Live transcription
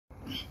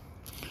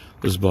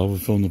This is Bobby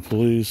from the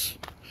police.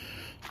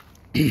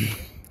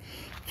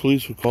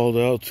 Police were called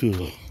out to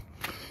a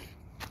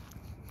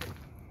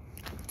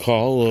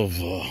call of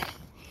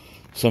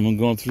someone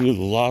going through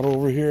the lot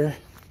over here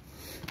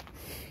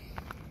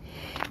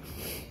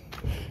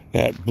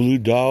at Blue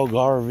Dog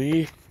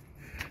RV.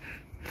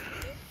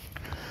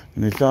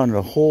 And they found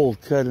a hole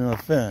cut in a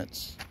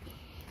fence.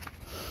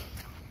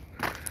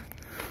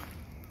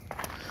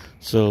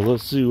 So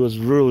let's see what's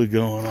really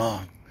going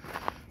on.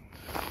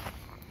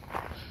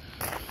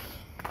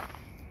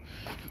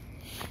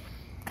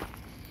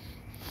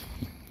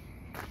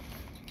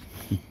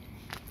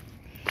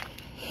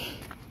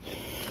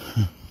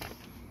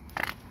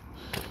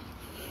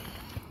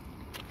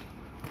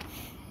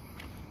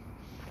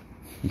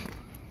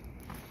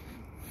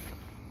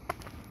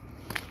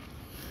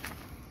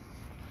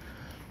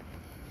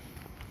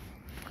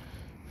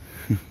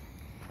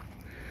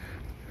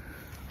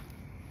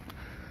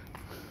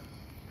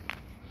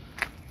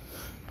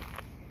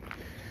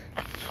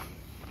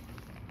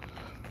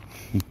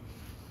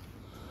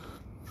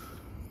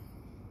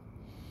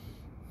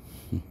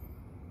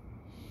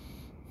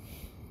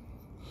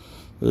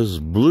 This is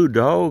Blue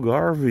Dog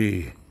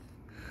RV.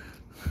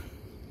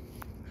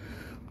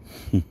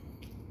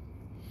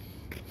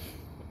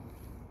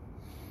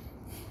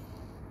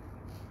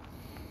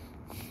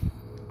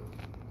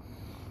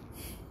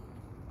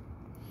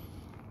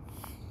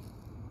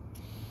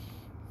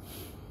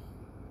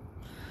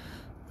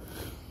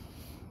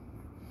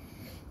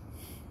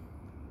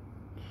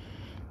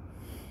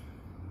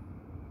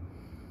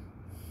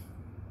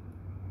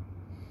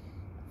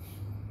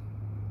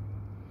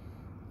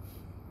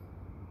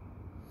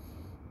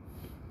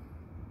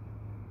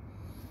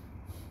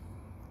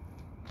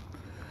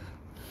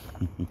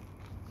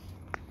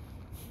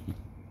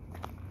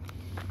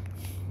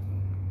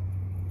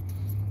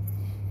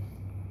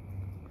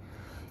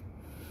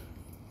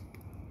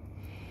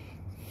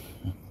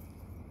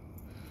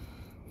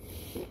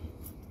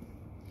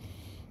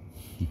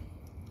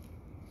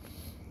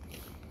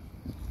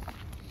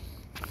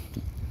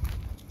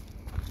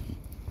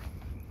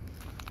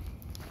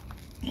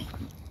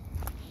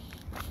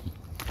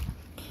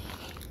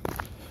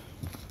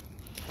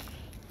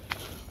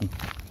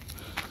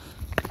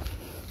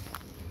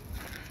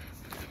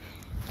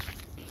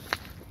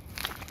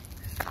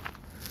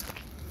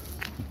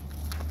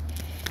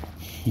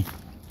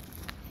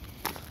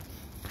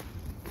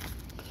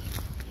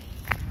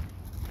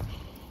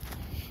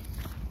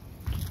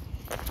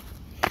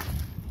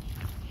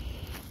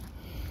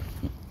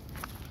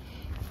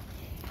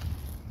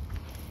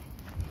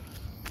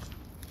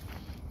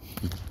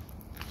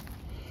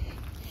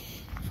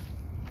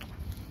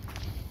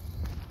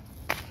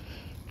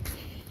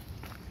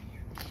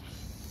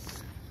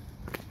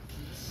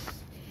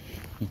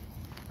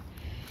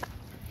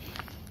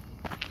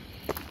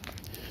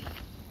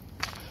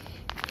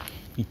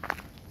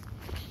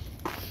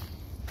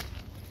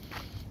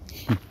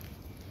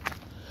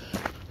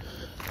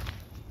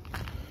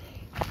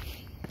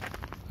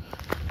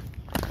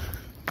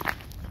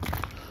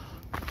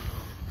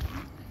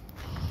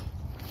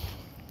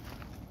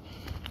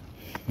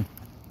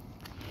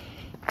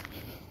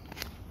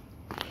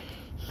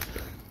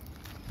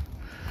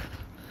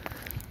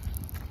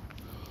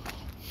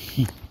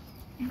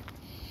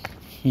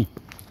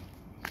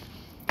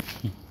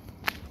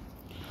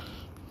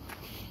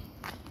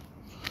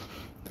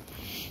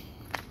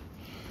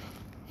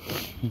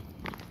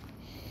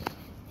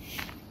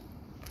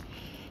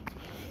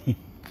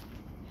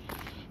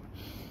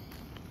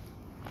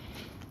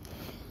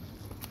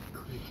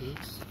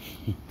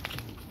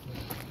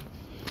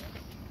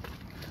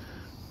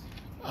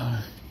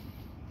 I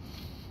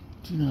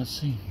do not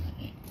see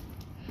anything.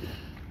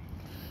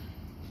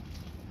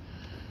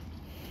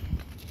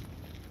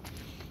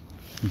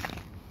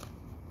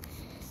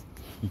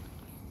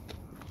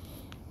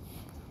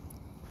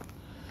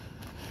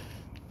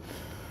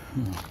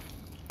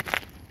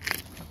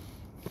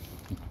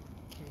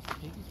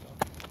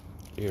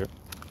 Here.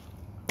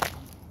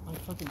 My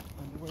fucking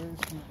underwear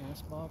is in my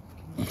ass, Bob.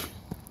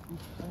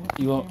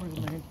 You want?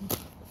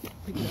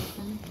 Pick it up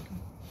for me?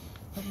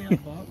 Help me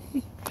out, Bob.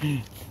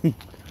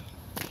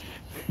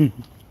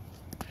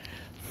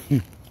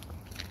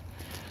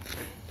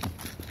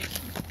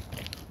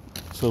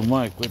 So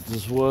Mike, what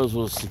this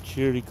was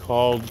security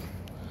called,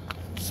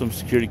 some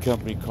security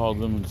company called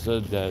them and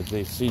said that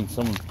they seen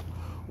someone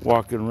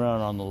walking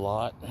around on the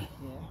lot. Yeah.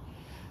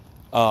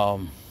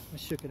 I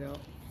shook it out.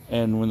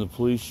 And when the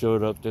police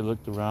showed up, they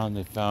looked around,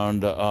 they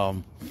found a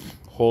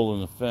hole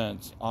in the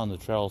fence on the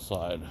trail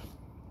side.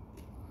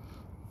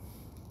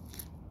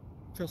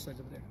 Trail side's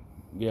over there.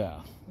 Yeah.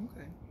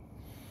 Okay.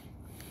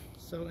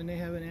 So, and they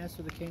haven't asked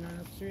for the canine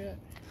officer yet?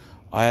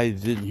 I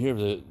didn't hear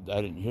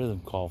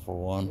them call for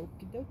one.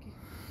 Okie dokie.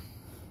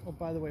 Oh,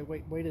 by the way,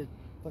 way to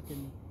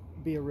fucking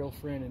be a real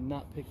friend and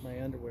not pick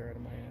my underwear out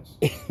of my ass.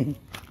 I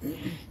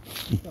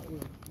thought we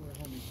were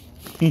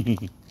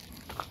homies now.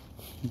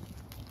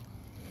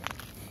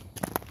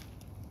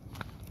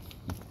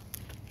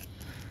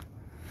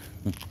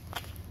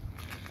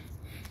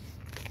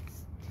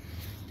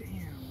 Damn.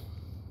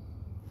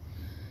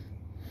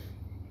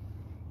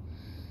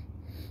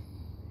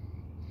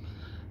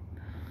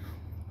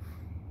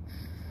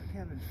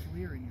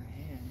 FLIR in your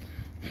hand.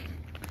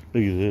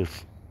 Look at this.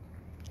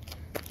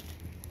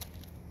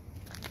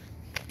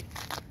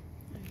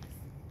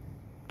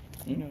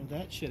 You know,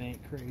 that shit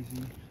ain't crazy.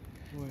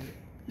 Wait.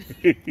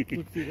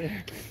 Look through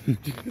there.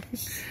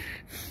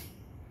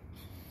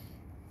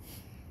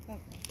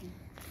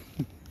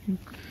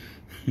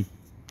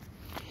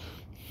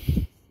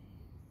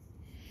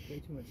 Way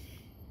too much.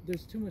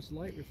 There's too much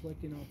light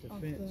reflecting off the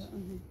fence.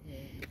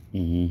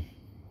 Mm-hmm.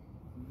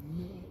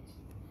 Nuts.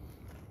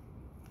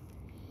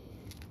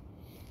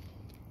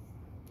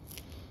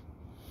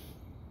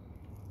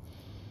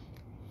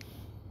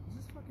 Is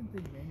this fucking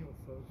thing manual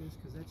focus?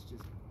 Because that's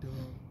just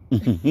dumb.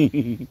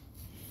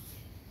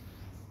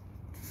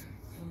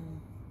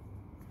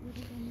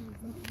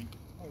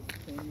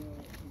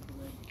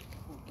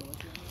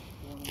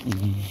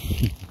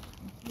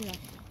 Yeah.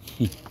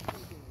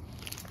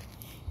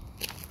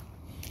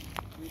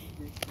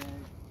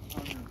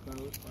 On a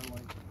boat by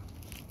like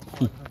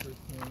 100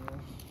 camera.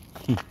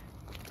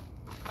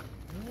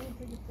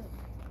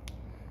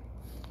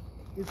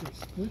 Is there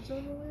splits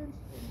on the lens?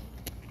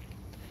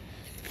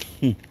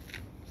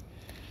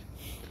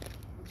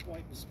 Let's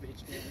wipe this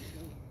bitch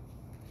down.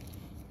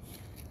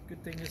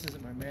 Good thing this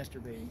isn't my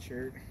masturbating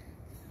shirt.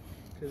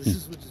 Because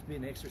this would just be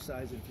an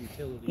exercise in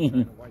futility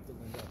trying to wipe the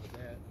lens off of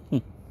that.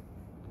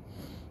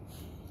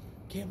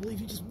 Can't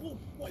believe you just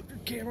wiped your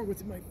camera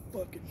with my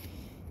fucking,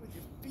 with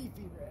your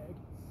beefy rag.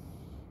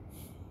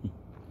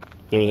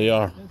 There they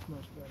are. That's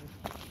much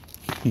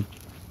better.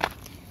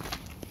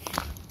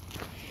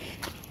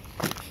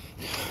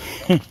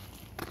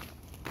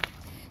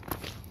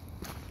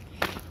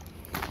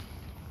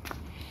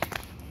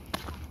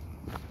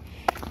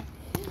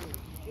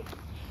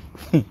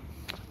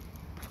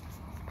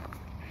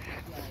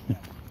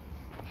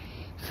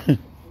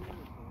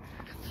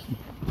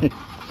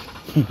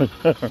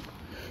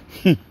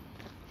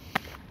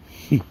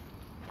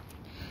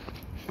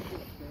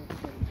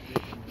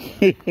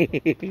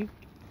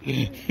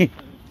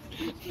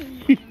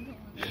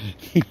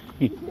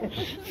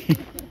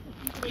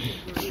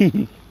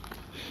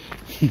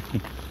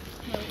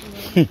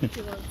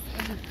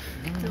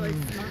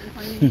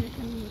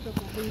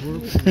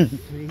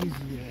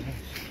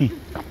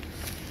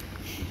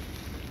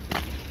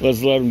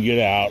 Let's let them get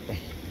out.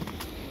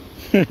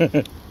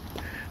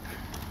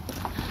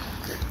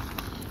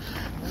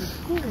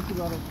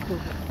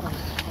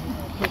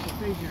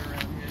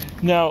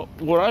 Now,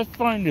 what I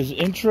find is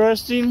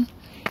interesting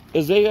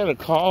is they got a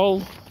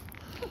call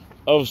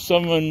of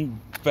someone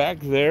back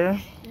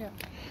there, Yeah.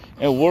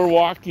 and we're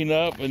walking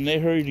up, and they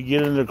hurry to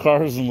get in their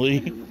cars and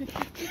leave.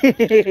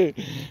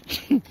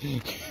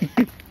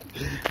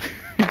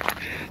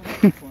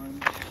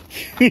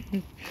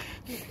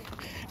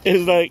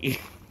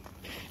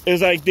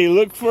 It's like they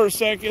look for a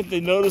second, they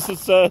notice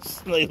it's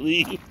us, and they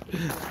leave.